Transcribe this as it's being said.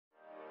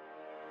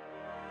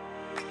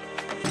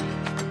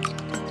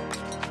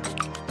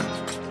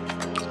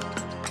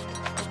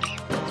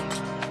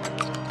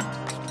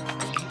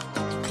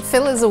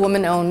Phil is a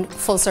woman-owned,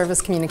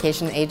 full-service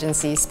communication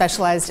agency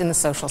specialized in the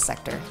social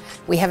sector.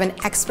 We have an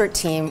expert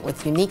team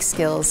with unique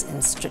skills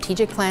in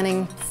strategic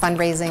planning,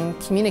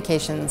 fundraising,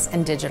 communications,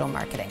 and digital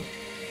marketing.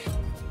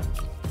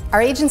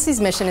 Our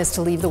agency's mission is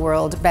to leave the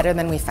world better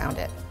than we found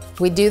it.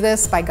 We do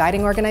this by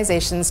guiding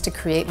organizations to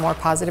create more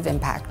positive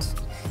impact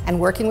and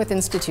working with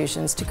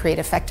institutions to create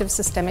effective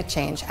systemic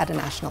change at a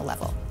national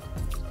level.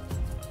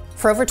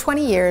 For over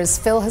 20 years,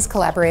 Phil has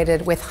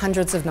collaborated with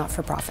hundreds of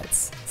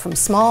not-for-profits, from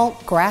small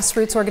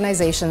grassroots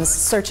organizations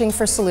searching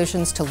for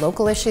solutions to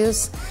local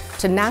issues,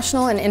 to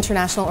national and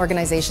international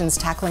organizations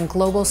tackling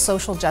global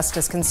social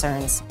justice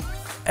concerns.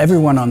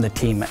 Everyone on the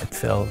team at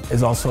Phil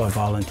is also a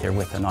volunteer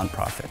with a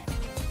nonprofit.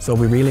 So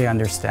we really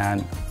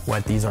understand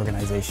what these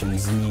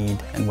organizations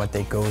need and what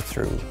they go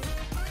through.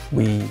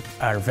 We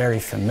are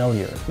very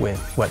familiar with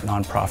what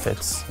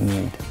nonprofits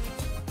need.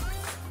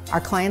 Our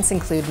clients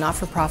include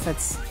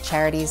not-for-profits,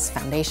 charities,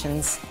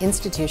 foundations,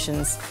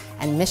 institutions,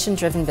 and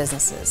mission-driven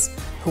businesses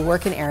who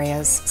work in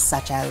areas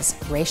such as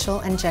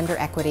racial and gender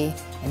equity,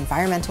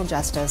 environmental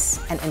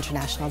justice, and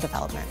international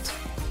development.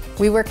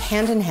 We work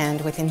hand in hand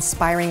with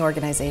inspiring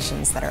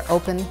organizations that are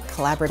open,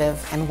 collaborative,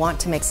 and want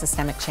to make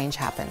systemic change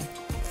happen.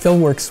 Phil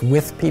works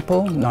with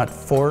people, not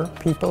for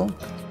people.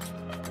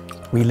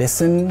 We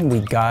listen, we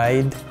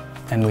guide,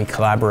 and we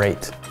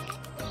collaborate.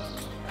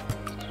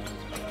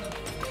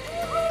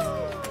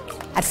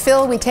 At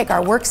Phil, we take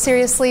our work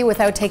seriously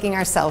without taking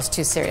ourselves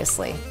too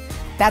seriously.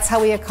 That's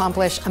how we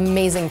accomplish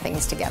amazing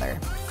things together.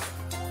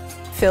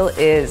 Phil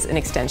is an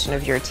extension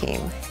of your team.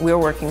 We're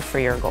working for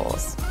your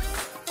goals.